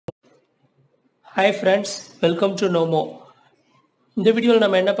Hi friends, welcome to Nomo. இந்த வீடியோவில்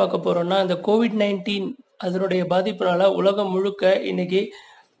நம்ம என்ன பார்க்க போறோம்னா இந்த கோவிட்-19 அதனுடைய பாதிப்பினால உலகம் முழுக்க இன்னைக்கு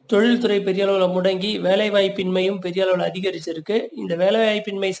தொழில்துறை பெரிய அளவில் முடங்கி வேலைவாய்ப்பின்மையும் பெரிய அளவில் அதிகரிச்சிருக்கு. இந்த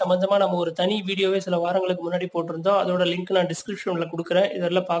வேலைவாய்ப்பின்மை சம்பந்தமா நம்ம ஒரு தனி வீடியோவே சில வாரங்களுக்கு முன்னாடி போட்டிருந்தோம். அதோட லிங்க் நான் டிஸ்கிரிப்ஷன்ல கொடுக்குறேன்.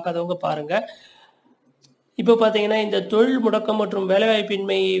 இதெல்லாம் பார்க்காதவங்க பாருங்க. இப்போ பார்த்தீங்கன்னா இந்த தொழில் முடக்கம் மற்றும்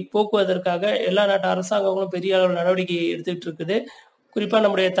வேலைவாய்ப்பின்மையை போக்குவதற்காக எல்லா நாட்டு அரசாங்கங்களும் பெரிய அளவில் நடவடிக்கை எடுத்துக்கிட்டு இருக்குது. குறிப்பாக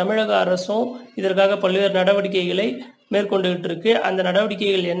நம்முடைய தமிழக அரசும் இதற்காக பல்வேறு நடவடிக்கைகளை மேற்கொண்டுகிட்டு இருக்கு. அந்த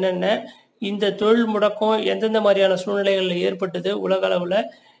நடவடிக்கைகள் என்னென்ன, இந்த தொழில் முடக்கம் எந்தெந்த மாதிரியான சூழ்நிலைகளில் ஏற்பட்டது உலக அளவில்,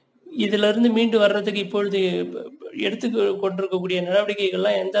 இதிலிருந்து மீண்டு வர்றதுக்கு இப்பொழுது எடுத்து கொண்டிருக்கக்கூடிய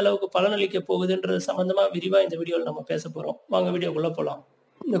நடவடிக்கைகள்லாம் எந்த அளவுக்கு பலனளிக்க போகுதுன்றது சம்பந்தமா விரிவாக இந்த வீடியோவில் நம்ம பேச போகிறோம். வாங்க வீடியோக்குள்ளே போகலாம்.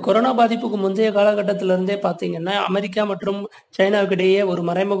 இந்த கொரோனா பாதிப்புக்கு முந்தைய காலகட்டத்திலிருந்தே பார்த்தீங்கன்னா அமெரிக்கா மற்றும் சைனாவுக்கு இடையே ஒரு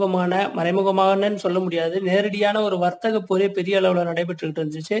மறைமுகமானன்னு சொல்ல முடியாது, நேரடியான ஒரு வர்த்தக போரே பெரிய அளவில் நடைபெற்றுக்கிட்டு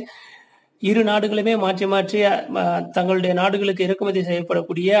இருந்துச்சு. இரு நாடுகளுமே மாற்றி மாற்றி தங்களுடைய நாடுகளுக்கு இறக்குமதி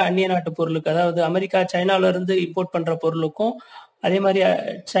செய்யப்படக்கூடிய அந்நிய நாட்டு பொருளுக்கு, அதாவது அமெரிக்கா சைனால இருந்து இம்போர்ட் பண்ற பொருளுக்கும் அதே மாதிரி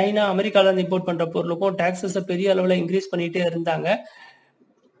சைனா அமெரிக்கால இருந்து இம்போர்ட் பண்ற பொருளுக்கும் டாக்ஸஸை பெரிய அளவில் இன்க்ரீஸ் பண்ணிட்டே இருந்தாங்க.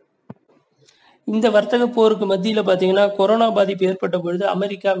 இந்த வர்த்தக போருக்கு மத்தியில் பார்த்தீங்கன்னா கொரோனா பாதிப்பு ஏற்பட்ட பொழுது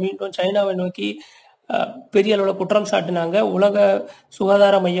அமெரிக்கா மீண்டும் சைனாவை நோக்கி பெரிய அளவில் குற்றம் சாட்டினாங்க. உலக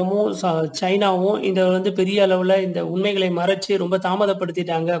சுகாதார மையமும் சைனாவும் இந்த பெரிய அளவில் இந்த உண்மைகளை மறைச்சு ரொம்ப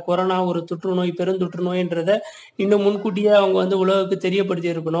தாமதப்படுத்திட்டாங்க. கொரோனா ஒரு தொற்றுநோய், பெருந்தொற்றுநோய்ன்றதை இன்னும் முன்கூட்டியே அவங்க உலகுக்கு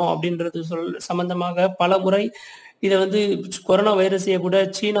தெரியப்படுத்தி இருக்கணும் அப்படின்றது சம்பந்தமாக பல முறை இதை கொரோனா வைரஸையை கூட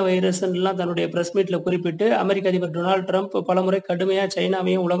சீன வைரஸ்லாம் தன்னுடைய பிரஸ் மீட்ல குறிப்பிட்டு அமெரிக்க அதிபர் டொனால்டு ட்ரம்ப் பல முறை கடுமையா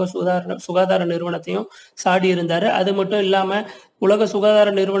சைனாவையும் உலக சுகாதார நிறுவனத்தையும் சாடி இருந்தாரு. அது மட்டும் இல்லாம உலக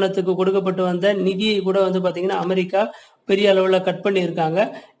சுகாதார நிறுவனத்துக்கு கொடுக்கப்பட்டு வந்த நிதியை கூட பாத்தீங்கன்னா அமெரிக்கா பெரிய அளவுல கட் பண்ணி இருக்காங்க.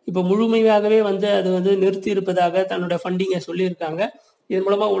 இப்ப முழுமையாகவே அது நிறுத்தி இருப்பதாக தன்னோட ஃபண்டிங்கை சொல்லியிருக்காங்க. இதன்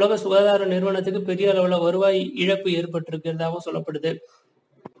மூலமா உலக சுகாதார நிறுவனத்துக்கு பெரிய அளவுல வருவாய் இழப்பு ஏற்பட்டிருக்கிறதாகவும் சொல்லப்படுது.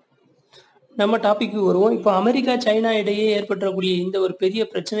 நம்ம டாபிக் வருவோம். இப்போ அமெரிக்கா சைனா இடையே ஏற்பட்டக்கூடிய இந்த ஒரு பெரிய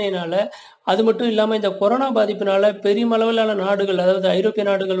பிரச்சனையினால, அது மட்டும் இல்லாம இந்த கொரோனா பாதிப்பினால பெருமளவிலான நாடுகள், அதாவது ஐரோப்பிய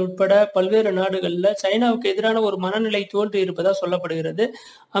நாடுகள் உட்பட பல்வேறு நாடுகள்ல சைனாவுக்கு எதிரான ஒரு மனநிலை தோன்றி இருப்பதா சொல்லப்படுகிறது.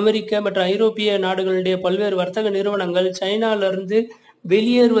 அமெரிக்க மற்றும் ஐரோப்பிய நாடுகளுடைய பல்வேறு வர்த்தக நிறுவனங்கள் சைனால இருந்து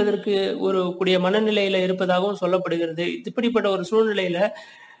வெளியேறுவதற்கு கூடிய மனநிலையில இருப்பதாகவும் சொல்லப்படுகிறது. இப்படிப்பட்ட ஒரு சூழ்நிலையில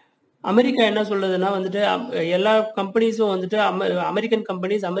அமெரிக்கா என்ன சொல்லுதுன்னா எல்லா கம்பெனிஸும் அமெரிக்கன்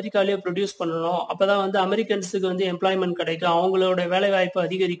கம்பெனிஸ் அமெரிக்காலேயே ப்ரொடியூஸ் பண்ணணும், அப்பதான் அமெரிக்கன்ஸுக்கு எம்ப்ளாய்மெண்ட் கிடைக்கும், அவங்களோட வேலை வாய்ப்பு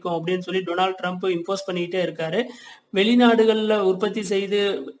அதிகரிக்கும் அப்படின்னு சொல்லி டொனால்டு ட்ரம்ப் இம்போஸ் பண்ணிக்கிட்டே இருக்காரு. வெளிநாடுகள்ல உற்பத்தி செய்து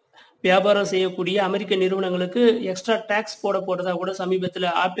வியாபாரம் செய்யக்கூடிய அமெரிக்க நிறுவனங்களுக்கு எக்ஸ்ட்ரா டாக்ஸ் போடுறதா கூட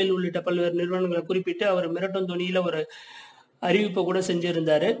சமீபத்தில் ஆப்பிள் உள்ளிட்ட பல்வேறு நிறுவனங்களை குறிப்பிட்டு அவர் மிரட்டும் துணியில ஒரு அறிவிப்பை கூட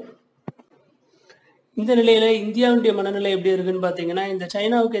செஞ்சிருந்தாரு. இந்த நிலையில இந்தியாவுடைய மனநிலை எப்படி இருக்குன்னு பாத்தீங்கன்னா, இந்த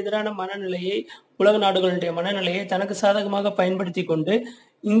சைனாவுக்கு எதிரான மனநிலையை, உலக நாடுகளுடைய மனநிலையை தனக்கு சாதகமாக பயன்படுத்தி கொண்டு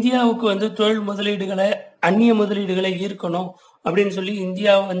இந்தியாவுக்கு தொழில் முதலீடுகளை, அந்நிய முதலீடுகளை ஈர்க்கணும் அப்படின்னு சொல்லி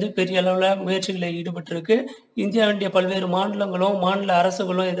இந்தியா பெரிய அளவுல முயற்சிகளை ஈடுபட்டு இருக்கு. இந்தியாவுடைய பல்வேறு மாநிலங்களும் மாநில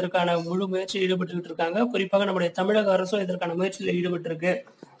அரசுகளும் இதற்கான முழு முயற்சியில் ஈடுபட்டுக்கிட்டு இருக்காங்க. குறிப்பாக நம்முடைய தமிழக அரசும் இதற்கான முயற்சியில் ஈடுபட்டு இருக்கு.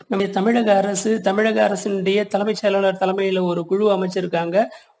 நம்முடைய தமிழக அரசினுடைய தலைமைச் செயலாளர் தலைமையில ஒரு குழு அமைச்சிருக்காங்க.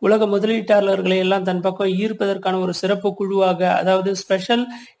 உலக முதலீட்டாளர்களை எல்லாம் தன் பக்கம் ஈர்ப்பதற்கான ஒரு சிறப்பு குழுவாக, அதாவது special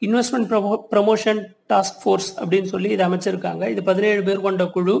investment promotion task force அப்படின்னு சொல்லி இதை அமைச்சிருக்காங்க. இது 17 பேர் கொண்ட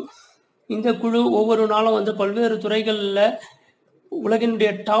குழு. இந்த குழு ஒவ்வொரு நாளும் பல்வேறு துறைகள்ல உலகினுடைய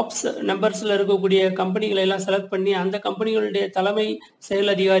டாப்ஸ் நம்பர்ஸ்ல இருக்கக்கூடிய கம்பெனிகளை எல்லாம் செலக்ட் பண்ணி அந்த கம்பெனிகளுடைய தலைமை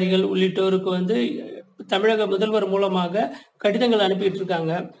செயல் அதிகாரிகள் உள்ளிட்டோருக்கு தமிழக முதல்வர் மூலமாக கடிதங்கள் அனுப்பிட்டு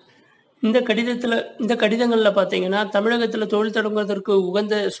இருக்காங்க. இந்த கடிதங்கள்ல பாத்தீங்கன்னா தமிழகத்துல தொழில் தொடங்குவதற்கு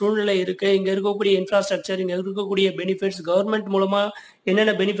உகந்த சூழ்நிலை இருக்கு, இங்க இருக்கக்கூடிய இன்ஃப்ராஸ்ட்ரக்சர், இங்க இருக்கக்கூடிய பெனிஃபிட்ஸ், கவர்மெண்ட் மூலமா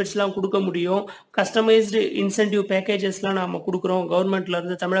என்னென்ன பெனிஃபிட்ஸ் எல்லாம் கொடுக்க முடியும், கஸ்டமைஸ்டு இன்சென்டிவ் பேக்கேஜஸ் எல்லாம் நாம கொடுக்குறோம் கவர்மெண்ட்ல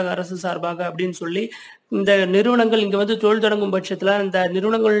இருந்து தமிழக அரசு சார்பாக அப்படின்னு சொல்லி இந்த நிறுவனங்கள் இங்க தொழில் தொடங்கும் பட்சத்துல இந்த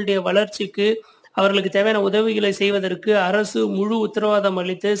நிறுவனங்களுடைய வளர்ச்சிக்கு அவர்களுக்கு தேவையான உதவிகளை செய்வதற்கு அரசு முழு உத்தரவாதம்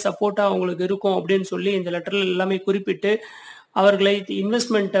அளித்து சப்போர்ட்டா அவங்களுக்கு இருக்கும் அப்படின்னு சொல்லி இந்த லெட்டர்ல எல்லாமே குறிப்பிட்டு அவர்களை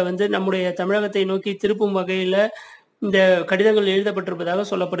இன்வெஸ்ட்மெண்ட்டை நம்முடைய தமிழகத்தை நோக்கி திருப்பும் வகையில இந்த கடிதங்கள் எழுதப்பட்டிருப்பதாக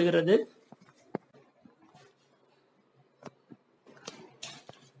சொல்லப்படுகிறது.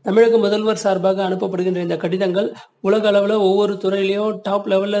 தமிழக முதல்வர் சார்பாக அனுப்பப்படுகின்ற இந்த கடிதங்கள் உலக அளவுல ஒவ்வொரு துறையிலையும் டாப்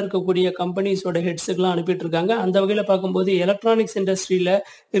லெவல்ல இருக்கக்கூடிய கம்பெனிஸோட ஹெட்ஸுக்கெல்லாம் அனுப்பிட்டு இருக்காங்க. அந்த வகையில பார்க்கும்போது எலக்ட்ரானிக்ஸ் இண்டஸ்ட்ரியில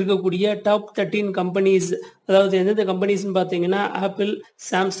இருக்கக்கூடிய டாப் 13 கம்பெனிஸ், அதாவது எந்தெந்த கம்பெனிஸ்ன்னு பார்த்தீங்கன்னா ஆப்பிள்,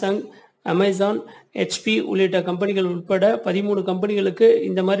 சாம்சங், அமேசான், HP உள்ளிட்ட கம்பெனிகள் உட்பட 13 கம்பெனிகளுக்கு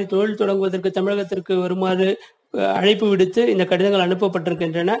இந்த மாதிரி தொழில் தொடங்குவதற்கு தமிழகத்திற்கு வருமாறு அழைப்பு விடுத்து இந்த கடிதங்கள்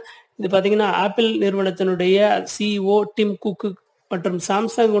அனுப்பப்பட்டிருக்கின்றன. இது பார்த்தீங்கன்னா ஆப்பிள் நிறுவனத்தினுடைய CEO டிம் குக்கு மற்றும்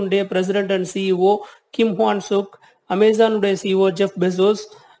சாம்சங் உடைய president and CEO Kim Huon Suk, Amazon உடைய CEO Jeff Bezos,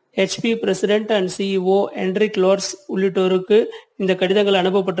 HP president and CEO Enrique லோர்ஸ் உள்ளிட்டோருக்கு இந்த கடிதங்கள்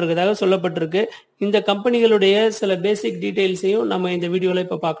அனுப்பப்பட்டிருக்கிறதாக சொல்லப்பட்டிருக்கு. இந்த கம்பெனிகளுடைய சில பேசிக் டீடைல்ஸையும் நம்ம இந்த வீடியோல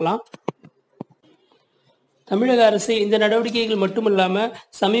இப்ப பார்க்கலாம். தமிழக அரசு இந்த நடவடிக்கைகள் மட்டும் இல்லாம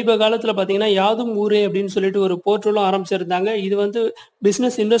சமீப காலத்துல பாத்தீங்கன்னா யாதும் ஊரே அப்படின்னு சொல்லிட்டு ஒரு போர்ட்டலும் ஆரம்பிச்சிருந்தாங்க. இது வந்து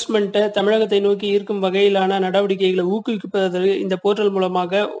பிசினஸ் இன்வெஸ்ட்மெண்ட்டை தமிழகத்தை நோக்கி ஈர்க்கும் வகையிலான நடவடிக்கைகளை ஊக்குவிப்பதற்கு இந்த போர்ட்டல்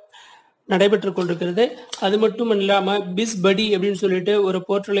மூலமாக நடைபெற்று கொண்டிருக்கிறது. அது மட்டும் இல்லாம பிஸ் படி அப்படின்னு சொல்லிட்டு ஒரு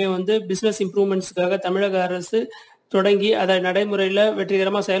போர்ட்டலையும் வந்து பிசினஸ் இம்ப்ரூவ்மெண்ட்ஸ்க்காக தமிழக அரசு தொடங்கி அதை நடைமுறையில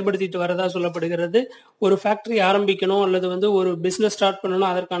வெற்றிகரமாக செயல்படுத்திட்டு வரதா சொல்லப்படுகிறது. ஒரு ஃபேக்டரி ஆரம்பிக்கணும் அல்லது வந்து ஒரு பிசினஸ் ஸ்டார்ட் பண்ணணும்,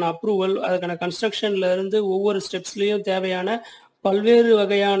 அதற்கான அப்ரூவல், அதுக்கான கன்ஸ்ட்ரக்ஷன்ல இருந்து ஒவ்வொரு ஸ்டெப்ஸ்லயும் தேவையான பல்வேறு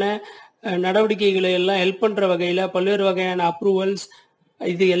வகையான நடவடிக்கைகளை எல்லாம் ஹெல்ப் பண்ற வகையில பல்வேறு வகையான அப்ரூவல்ஸ்,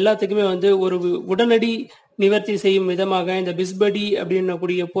 இது எல்லாத்துக்குமே வந்து ஒரு உடனடி நிவர்த்தி செய்யும் விதமாக இந்த பிஸ்படி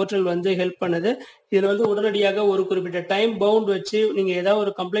அப்படின்னக்கூடிய போர்ட்டல் வந்து ஹெல்ப் பண்ணுது. இதுல வந்து உடனடியாக ஒரு குறிப்பிட்ட டைம் பவுண்ட் வச்சு நீங்க ஏதாவது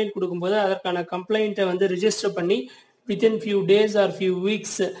ஒரு கம்ப்ளைண்ட் கொடுக்கும்போது அதற்கான கம்ப்ளைண்ட்டை வந்து ரிஜிஸ்டர் பண்ணி within few days or few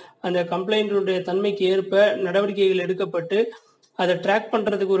weeks அந்த கம்ப்ளைண்ட்டுடைய தன்மைக்கு ஏற்ப நடவடிக்கைகள் எடுக்கப்பட்டு அதை ட்ராக்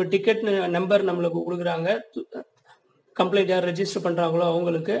பண்றதுக்கு ஒரு டிக்கெட் நம்பர் நம்மளுக்கு கொடுக்குறாங்க. கம்ப்ளைண்ட் யார் ரெஜிஸ்டர் பண்றாங்களோ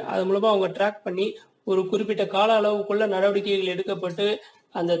அவங்களுக்கு அது மூலமா அவங்க ட்ராக் பண்ணி ஒரு குறிப்பிட்ட கால அளவுக்குள்ள நடவடிக்கைகள் எடுக்கப்பட்டு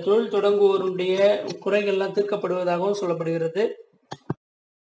அந்த தொழில் தொடங்குவோருடைய குறைகள்லாம் தீர்க்கப்படுவதாகவும் சொல்லப்படுகிறது.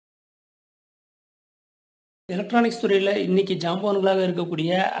 எலக்ட்ரானிக்ஸ் துறையில இன்னைக்கு ஜாம்பவான்களாக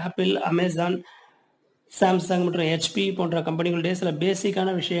இருக்கக்கூடிய ஆப்பிள், அமேசான், சாம்சங் மற்றும் HP போன்ற கம்பெனிகளுடைய சில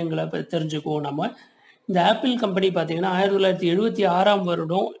பேசிக்கான விஷயங்களை தெரிஞ்சுக்குவோம். நம்ம இந்த ஆப்பிள் கம்பெனி பார்த்தீங்கன்னா 1976ஆம்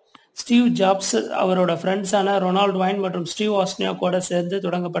வருடம் ஸ்டீவ் ஜாப்ஸ் அவரோட ஃப்ரெண்ட்ஸான ரொனால்ட் வைன் மற்றும் ஸ்டீவ் வாஸ்னியாக்கோட சேர்ந்து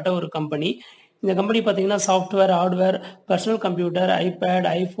தொடங்கப்பட்ட ஒரு கம்பெனி. இந்த கம்பெனி பார்த்தீங்கன்னா software, hardware, personal computer, iPad,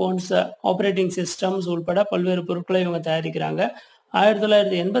 iPhones, operating systems உள்பட பல்வேறு பொருட்களை இவங்க தயாரிக்கிறாங்க.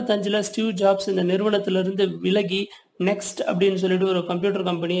 1985ல் ஸ்டீவ் ஜாப்ஸ் இந்த நிறுவனத்திலிருந்து விலகி நெக்ஸ்ட் அப்படின்னு சொல்லிட்டு ஒரு கம்ப்யூட்டர்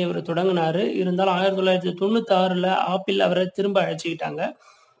கம்பெனியை இவர் தொடங்கினாரு. இருந்தாலும் 1996ல் ஆப்பிள் அவரை திரும்ப அழைச்சிக்கிட்டாங்க.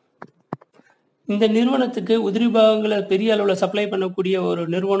 இந்த நிறுவனத்துக்கு உதிரி பாகங்களை பெரிய அளவில் சப்ளை பண்ணக்கூடிய ஒரு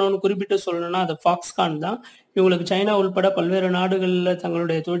நிறுவனம்னு குறிப்பிட்டு சொல்லணும்னா அது ஃபாக்ஸ்கான் தான். இவங்களுக்கு சைனா உள்பட பல்வேறு நாடுகளில்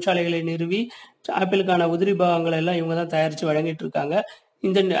தங்களுடைய தொழிற்சாலைகளை நிறுவி ஆப்பிளுக்கான உதிரி பாகங்களை எல்லாம் இவங்க தான் தயாரித்து வழங்கிட்டு இருக்காங்க.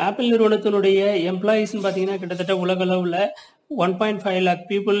 இந்த ஆப்பிள் நிறுவனத்தினுடைய எம்ப்ளாயீஸ்ன்னு பார்த்தீங்கன்னா கிட்டத்தட்ட உலக அளவில் 1.5 lakh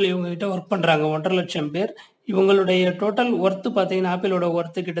பீப்புள் இவங்க கிட்ட ஒர்க் பண்ணுறாங்க, 1.5 லட்சம் பேர். இவங்களுடைய டோட்டல் ஒர்த்து பார்த்தீங்கன்னா ஆப்பிளோட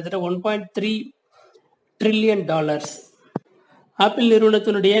ஒர்த்து கிட்டத்தட்ட $1.3 trillion. ஆப்பிள்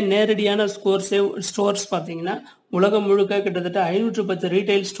நிறுவனத்தினுடைய நேரடியான ஸ்டோர்ஸ் பார்த்தீங்கன்னா உலகம் முழுக்க கிட்டத்தட்ட 510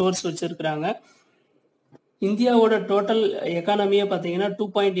 ரீட்டைல் ஸ்டோர்ஸ் வச்சிருக்கிறாங்க. இந்தியாவோட டோட்டல் எக்கானமியே பார்த்தீங்கன்னா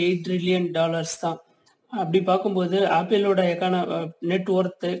 $2.8 trillion தான். அப்படி பார்க்கும்போது ஆப்பிளோட நெட்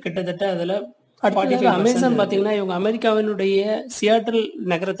ஒர்த் கிட்டத்தட்ட அதில் அமேசான் பார்த்தீங்கன்னா இவங்க அமெரிக்காவினுடைய சியாட்டில்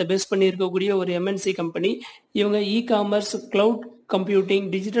நகரத்தை பேஸ் பண்ணி இருக்கக்கூடிய ஒரு MNC கம்பெனி. இவங்க commerce, cloud computing,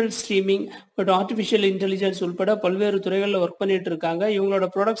 digital streaming மற்றும் ஆர்டிஃபிஷியல் இன்டெலிஜென்ஸ் உட்பட பல்வேறு துறைகளில் ஒர்க் பண்ணிட்டு இருக்காங்க. இவங்களோட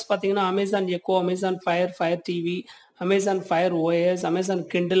ப்ராடக்ட்ஸ் பார்த்தீங்கன்னா Amazon echo, Amazon fire TV, Amazon fire OS, Amazon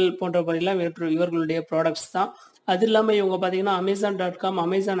Kindle போன்றவற்றெல்லாம் இவர்களுடைய ப்ராடக்ட்ஸ் தான். அது இல்லாமல் இவங்க பார்த்தீங்கன்னா Amazon.com,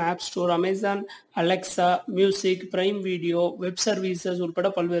 Amazon app store, Amazon Alexa, music, prime video, web services உட்பட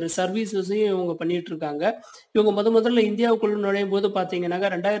பல்வேறு சர்வீசஸையும் இவங்க பண்ணிட்டு இருக்காங்க. இவங்க முதல்ல இந்தியாவுக்குள்ள நுழையும் போது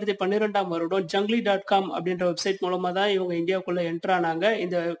பார்த்தீங்கன்னாக்கா 2012ஆம் வருடம் jungly.com அப்படின்ற வெப்சைட் மூலமாக தான் இவங்க இந்தியாவுக்குள்ள என்டர் ஆனாங்க.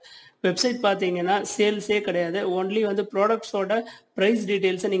 இந்த வெப்சைட் பார்த்தீங்கன்னா சேல்ஸே கிடையாது, ஒன்லி வந்து ப்ராடக்ட்ஸோட ப்ரைஸ்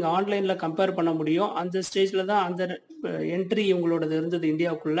டீட்டெயில்ஸை நீங்கள் ஆன்லைனில் கம்பேர் பண்ண முடியும். அந்த ஸ்டேஜில் தான் அந்த என்ட்ரி இவங்களோடது இருந்தது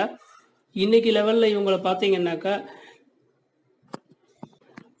இந்தியாவுக்குள்ள. இன்னைக்கு லெவலில் இவங்களை பார்த்தீங்கன்னாக்கா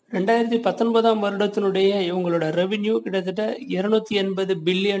 2019ஆம் வருடத்தினுடைய இவங்களோட ரெவென்யூ கிட்டத்தட்ட $280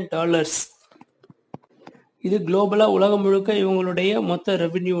 பில்லியன். இது குளோபலா உலகம் முழுக்க இவங்களுடைய மொத்த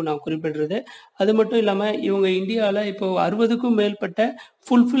ரெவென்யூ நான் குறிப்பிடுறது. அது மட்டும் இல்லாமல் இவங்க இந்தியாவில் இப்போ 60க்கும் மேற்பட்ட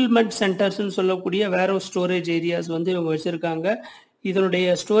ஃபுல்ஃபில்மெண்ட் சென்டர்ஸ்ன்னு சொல்லக்கூடிய வேர்ஹவுஸ் ஸ்டோரேஜ் ஏரியாஸ் வந்து இவங்க வச்சுருக்காங்க. இதனுடைய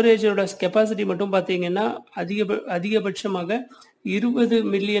ஸ்டோரேஜோட கெப்பாசிட்டி மட்டும் பார்த்தீங்கன்னா அதிகபட்சமாக 20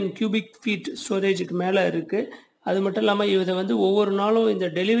 மில்லியன் கியூபிக் ஃபீட் ஸ்டோரேஜுக்கு மேலே இருக்குது. அது மட்டும் இல்லாமல் இதை வந்து ஒவ்வொரு நாளும் இந்த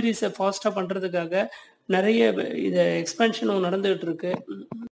டெலிவரிஸை ஃபாஸ்ட்டாக பண்ணுறதுக்காக நிறைய இதை எக்ஸ்பென்ஷனும் நடந்துகிட்டு இருக்கு.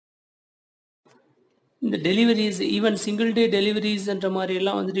 இந்த டெலிவரிஸ், ஈவன் சிங்கிள் டே டெலிவரிஸ்ன்ற மாதிரி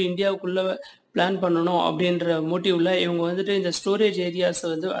எல்லாம் வந்துட்டு இந்தியாவுக்குள்ள பிளான் பண்ணணும் அப்படின்ற மோட்டிவ்ல இவங்க வந்துட்டு இந்த ஸ்டோரேஜ் ஏரியாஸை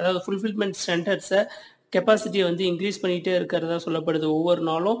வந்து, அதாவது ஃபுல்ஃபில்மெண்ட் சென்டர்ஸை கெப்பாசிட்டியை வந்து இன்க்ரீஸ் பண்ணிகிட்டே இருக்கிறதா சொல்லப்படுது ஒவ்வொரு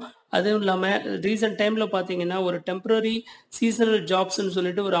நாளும். அதுவும் இல்லாமல் ரீசெண்ட் டைமில் பார்த்தீங்கன்னா ஒரு டெம்பரரி சீசனல் ஜாப்ஸ்ன்னு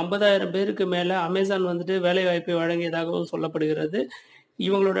சொல்லிட்டு ஒரு 50,000 பேருக்கு மேலே அமேசான் வந்துட்டு வேலை வாய்ப்பை வழங்கியதாகவும் சொல்லப்படுகிறது.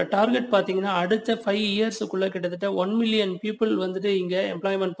 இவங்களோட டார்கெட் பார்த்தீங்கன்னா அடுத்த 5 இயர்ஸுக்குள்ள கிட்டத்தட்ட 1 மில்லியன் பீப்புள் வந்துட்டு இங்கே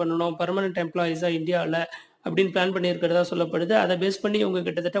எம்ப்ளாய்மெண்ட் பண்ணணும், பர்மனன்ட் எம்ப்ளாயீஸாக இந்தியாவில் அப்படின்னு பிளான் பண்ணியிருக்கிறதா சொல்லப்படுது. அதை பேஸ் பண்ணி இவங்க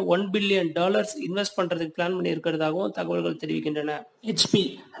கிட்டத்தட்ட $1 பில்லியன் இன்வெஸ்ட் பண்றதுக்கு பிளான் பண்ணியிருக்கிறதாகவும் தகவல்கள் தெரிவிக்கின்றன. HP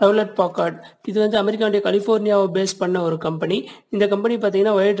ஹெவ்லெட் பாக்கார்ட் இது வந்து அமெரிக்காவுடைய கலிபோர்னியாவை பேஸ் பண்ண ஒரு கம்பெனி. இந்த கம்பெனி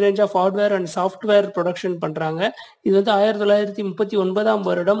பார்த்தீங்கன்னா wide range of hardware and software production பண்றாங்க. இது வந்து 1939ஆம்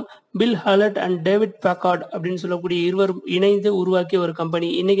வருடம் பில் ஹெவ்லெட் அண்ட் டேவிட் பாக்கார்ட் அப்படின்னு சொல்லக்கூடிய இருவரும் இணைந்து உருவாக்கிய ஒரு கம்பெனி.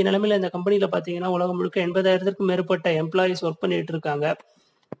 இன்னைக்கு நிலைமையில இந்த கம்பெனியில பார்த்தீங்கன்னா உலகம் முழுக்க 80,000க்கும் மேற்பட்ட எம்ப்ளாயிஸ் ஒர்க் பண்ணிட்டு இருக்காங்க.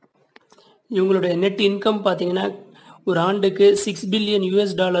 இவங்களுடைய நெட் இன்கம் பார்த்தீங்கன்னா ஒரு ஆண்டுக்கு $6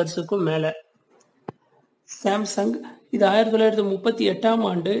 பில்லியன் மேல. சாம்சங் இது 1938ஆம்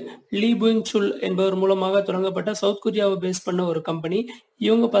ஆண்டு லீ புயிங் சுல் என்பவர் மூலமாக தொடங்கப்பட்ட சவுத் கொரியாவை பேஸ் பண்ண ஒரு கம்பெனி.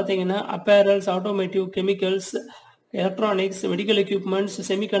 இவங்க பார்த்தீங்கன்னா apparels, automotive, chemicals, electronics, medical equipments,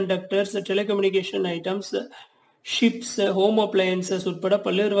 semiconductors, telecommunication items, ships, home appliances உட்பட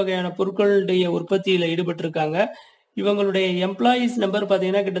பல்வேறு வகையான பொருட்களுடைய உற்பத்தியில் ஈடுபட்டிருக்காங்க. இவங்களுடைய எம்ப்ளாயீஸ் நம்பர்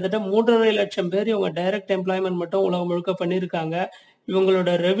பார்த்தீங்கன்னா கிட்டத்தட்ட 3.5 லட்சம் பேர் இவங்க டைரக்ட் எம்ப்ளாய்மெண்ட் மட்டும் உலகம் முழுக்க பண்ணியிருக்காங்க. இவங்களோட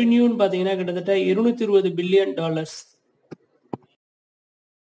ரெவென்யூன்னு பார்த்தீங்கன்னா கிட்டத்தட்ட $220 பில்லியன்.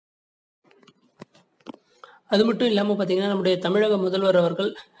 அது மட்டும் இல்லாமல் பார்த்தீங்கன்னா நம்முடைய தமிழக முதல்வர்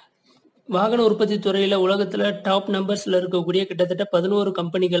அவர்கள் வாகன உற்பத்தி துறையில உலகத்துல டாப் நம்பர்ஸ்ல இருக்கக்கூடிய கிட்டத்தட்ட 11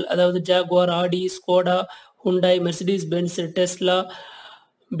 கம்பெனிகள், அதாவது ஜாகுவார், ஆடி, Skoda, Hyundai, Mercedes Benz, Tesla,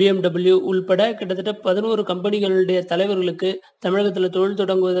 BMW உள்பட கிட்டத்தட்ட 11 கம்பெனிகளுடைய தலைவர்களுக்கு தமிழகத்தில் தொழில்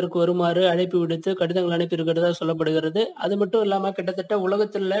தொடங்குவதற்கு வருமாறு அழைப்பு விடுத்து கடிதங்கள் அனுப்பியிருக்கிறதா சொல்லப்படுகிறது. அது மட்டும் இல்லாமல் கிட்டத்தட்ட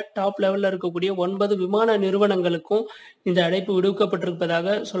உலகத்தில் டாப் லெவலில் இருக்கக்கூடிய 9 விமான நிறுவனங்களுக்கும் இந்த அழைப்பு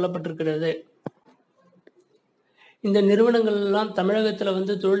விடுக்கப்பட்டிருப்பதாக சொல்லப்பட்டிருக்கிறது. இந்த நிறுவனங்கள் எல்லாம் தமிழகத்துல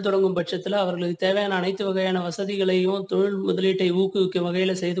வந்து தொழில் தொடங்கும் பட்சத்துல அவர்களுக்கு தேவையான அனைத்து வகையான வசதிகளையும் தொழில் முதலீட்டை ஊக்குவிக்கும்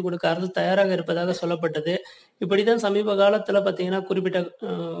வகையில செய்து கொடுக்க அரசு தயாராக இருப்பதாக சொல்லப்பட்டது. இப்படிதான் சமீப காலத்துல பாத்தீங்கன்னா குறிப்பிட்ட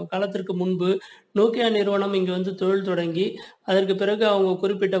காலத்திற்கு முன்பு நோக்கியா நிறுவனம் இங்க வந்து தொழில் தொடங்கி அதற்கு பிறகு அவங்க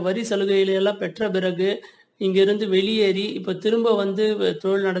குறிப்பிட்ட வரி சலுகைகளை எல்லாம் பெற்ற பிறகு இங்கிருந்து வெளியேறி இப்ப திரும்ப வந்து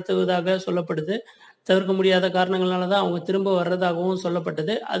தொழில் நடத்துவதாக சொல்லப்படுது. தவிர்க்க முடியாத காரணங்களால தான் அவங்க திரும்ப வர்றதாகவும்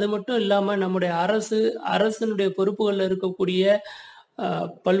சொல்லப்பட்டது. அது மட்டும் இல்லாம நம்முடைய அரசினுடைய பொறுப்புகள்ல இருக்கக்கூடிய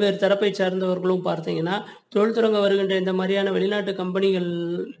பல்வேறு தரப்பை சார்ந்தவர்களும் பார்த்தீங்கன்னா தொழில் தொடங்க வருகின்ற இந்த மாதிரியான வெளிநாட்டு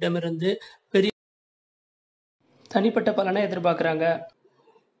கம்பெனிகளிடமிருந்து பெரிய தனிப்பட்ட பலனை எதிர்பார்க்குறாங்க.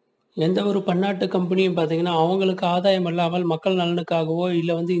 எந்த ஒரு பன்னாட்டு கம்பெனியும் பார்த்தீங்கன்னா அவங்களுக்கு ஆதாயம் இல்லாமல் மக்கள் நலனுக்காகவோ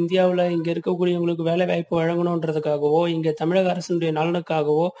இல்லை வந்து இந்தியாவில் இங்கே இருக்கக்கூடியவங்களுக்கு வேலை வாய்ப்பு வழங்கணுன்றதுக்காகவோ இங்கே தமிழக அரசினுடைய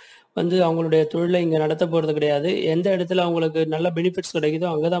நலனுக்காகவோ வந்து அவங்களுடைய தொழிலை இங்கே நடத்த போகிறது கிடையாது. எந்த இடத்துல அவங்களுக்கு நல்ல பெனிஃபிட்ஸ் கிடைக்குதோ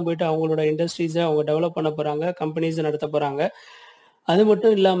அங்கே தான் போயிட்டு அவங்களோட இண்டஸ்ட்ரீஸை அவங்க டெவலப் பண்ண போகிறாங்க, கம்பெனிஸை நடத்த போகிறாங்க. அது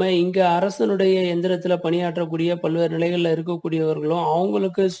மட்டும் இல்லாமல் இங்கே அரசனுடைய எந்திரத்தில் பணியாற்றக்கூடிய பல்வேறு நிலைகளில் இருக்கக்கூடியவர்களும்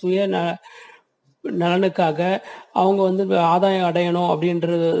அவங்களுக்கு நலனுக்காக அவங்க வந்து ஆதாயம் அடையணும் அப்படின்ற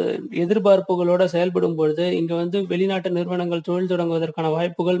எதிர்பார்ப்புகளோட செயல்படும் பொழுது இங்க வந்து வெளிநாட்டு நிறுவனங்கள் தொழில் தொடங்குவதற்கான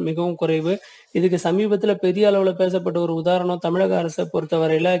வாய்ப்புகள் மிகவும் குறைவு. இதுக்கு சமீபத்துல பெரிய அளவுல பேசப்பட்ட ஒரு உதாரணம் தமிழக அரசை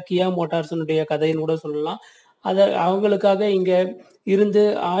பொறுத்தவரையில கியா மோட்டார்ஸினுடைய கதைன்னு கூட சொல்லலாம். அவங்களுக்காக இங்க இருந்து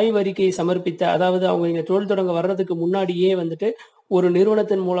ஆய்வறிக்கை சமர்ப்பித்த, அதாவது அவங்க இங்க தொழில் தொடங்க வர்றதுக்கு முன்னாடியே வந்துட்டு ஒரு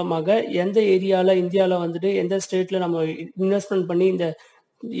நிறுவனத்தின் மூலமாக எந்த ஏரியால இந்தியால வந்துட்டு எந்த ஸ்டேட்ல நம்ம இன்வெஸ்ட்மெண்ட் பண்ணி இந்த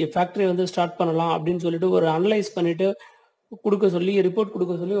ஃபேக்டரி வந்து ஸ்டார்ட் பண்ணலாம் அப்படின்னு சொல்லிட்டு ஒரு அனலைஸ் பண்ணிட்டு ரிப்போர்ட்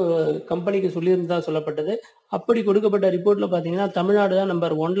கொடுக்க சொல்லி ஒரு கம்பெனிக்கு சொல்லியிருந்ததா சொல்லப்பட்டது. அப்படி கொடுக்கப்பட்ட ரிப்போர்ட்ல பாத்தீங்கன்னா தமிழ்நாடு தான்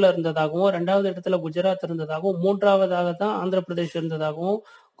நம்பர் 1ல இருந்ததாகவும், 2வது இடத்துல குஜராத் இருந்ததாகவும், 3வதாக தான் ஆந்திர பிரதேஷ் இருந்ததாகவும்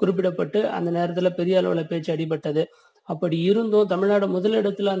குறிப்பிடப்பட்டு அந்த நேரத்துல பெரிய அளவுல பேச்சு அடிபட்டது. அப்படி இருந்தும் தமிழ்நாடு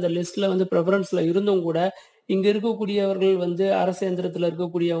முதலிடத்துல அந்த லிஸ்ட்ல வந்து ப்ரெஃபரன்ஸ்ல இருந்தும் கூட இங்க இருக்கக்கூடியவர்கள் வந்து அரசு எந்திரத்துல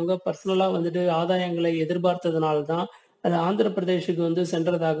இருக்கக்கூடியவங்க பர்சனலா வந்துட்டு ஆதாயங்களை எதிர்பார்த்ததுனால்தான் அது ஆந்திர பிரதேஷுக்கு வந்து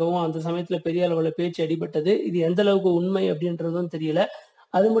சென்றதாகவும் அந்த சமயத்துல பெரிய அளவுல பேச்சு அடிபட்டது. இது எந்த அளவுக்கு உண்மை அப்படின்றதும் தெரியல.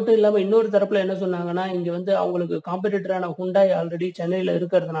 அது மட்டும் இல்லாம இன்னொரு தரப்புல என்ன சொன்னாங்கன்னா இங்க வந்து அவங்களுக்கு காம்படிட்டரான ஹுண்டாய் ஆல்ரெடி சென்னையில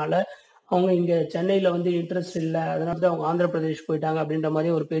இருக்கிறதுனால அவங்க இங்க சென்னையில வந்து இன்ட்ரெஸ்ட் இல்லை, அதனால அவங்க ஆந்திர பிரதேஷ் போயிட்டாங்க அப்படின்ற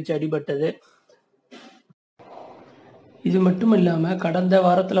மாதிரி ஒரு பேச்சு அடிபட்டது. இது மட்டும் இல்லாம கடந்த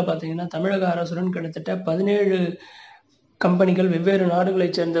வாரத்துல பாத்தீங்கன்னா தமிழக அரசுடன் கிட்டத்தட்ட 17 கம்பெனிகள் வெவ்வேறு நாடுகளை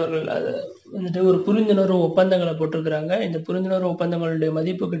சேர்ந்தவர்கள் வந்துட்டு ஒரு புரிந்துணர்வு ஒப்பந்தங்களை போட்டிருக்கிறாங்க. இந்த புரிந்துணர்வு ஒப்பந்தங்களுடைய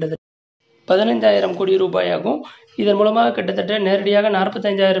மதிப்பு கிட்டத்தட்ட 15,000 கோடி ரூபாய் ஆகும். இதன் மூலமாக கிட்டத்தட்ட நேரடியாக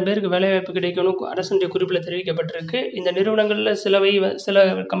 45,000 பேருக்கு வேலைவாய்ப்பு கிடைக்கணும் அரசுடைய குறிப்பில் தெரிவிக்கப்பட்டிருக்கு. இந்த நிறுவனங்கள்ல சில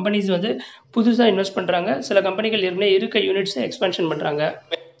கம்பெனிஸ் வந்து புதுசா இன்வெஸ்ட் பண்றாங்க, சில கம்பெனிகள் ஏற்கனவே இருக்க யூனிட்ஸை எக்ஸ்பென்ஷன் பண்றாங்க.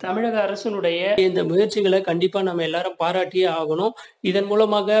 தமிழக அரசினுடைய இந்த முயற்சிகளை கண்டிப்பா நம்ம எல்லாரும் பாராட்டியே ஆகணும். இதன்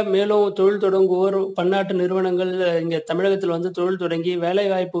மூலமாக மேலும் தொழில் தொடங்குவோர் பன்னாட்டு நிறுவனங்கள் இங்க தமிழகத்தில் வந்து தொழில் தொடங்கி வேலை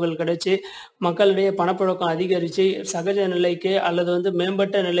வாய்ப்புகள் கிடைச்சி மக்களிடையே பணப்புழக்கம் அதிகரிச்சு சகஜ நிலைக்கு அல்லது வந்து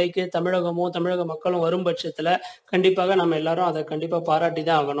மேம்பட்ட நிலைக்கு தமிழகமும் தமிழக மக்களும் வரும் பட்சத்துல கண்டிப்பாக நம்ம எல்லாரும் அதை கண்டிப்பா பாராட்டி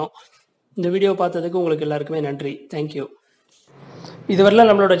தான் ஆகணும். இந்த வீடியோ பார்த்ததுக்கு உங்களுக்கு எல்லாருக்குமே நன்றி. தேங்க்யூ. இதுவரையிலும்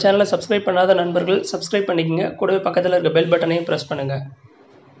நம்மளோட சேனலை சப்ஸ்கிரைப் பண்ணாத நண்பர்கள் சப்ஸ்கிரைப் பண்ணிக்கங்க. கூடவே பக்கத்தில் இருக்க பெல் பட்டனையும் ப்ரெஸ் பண்ணுங்கள்.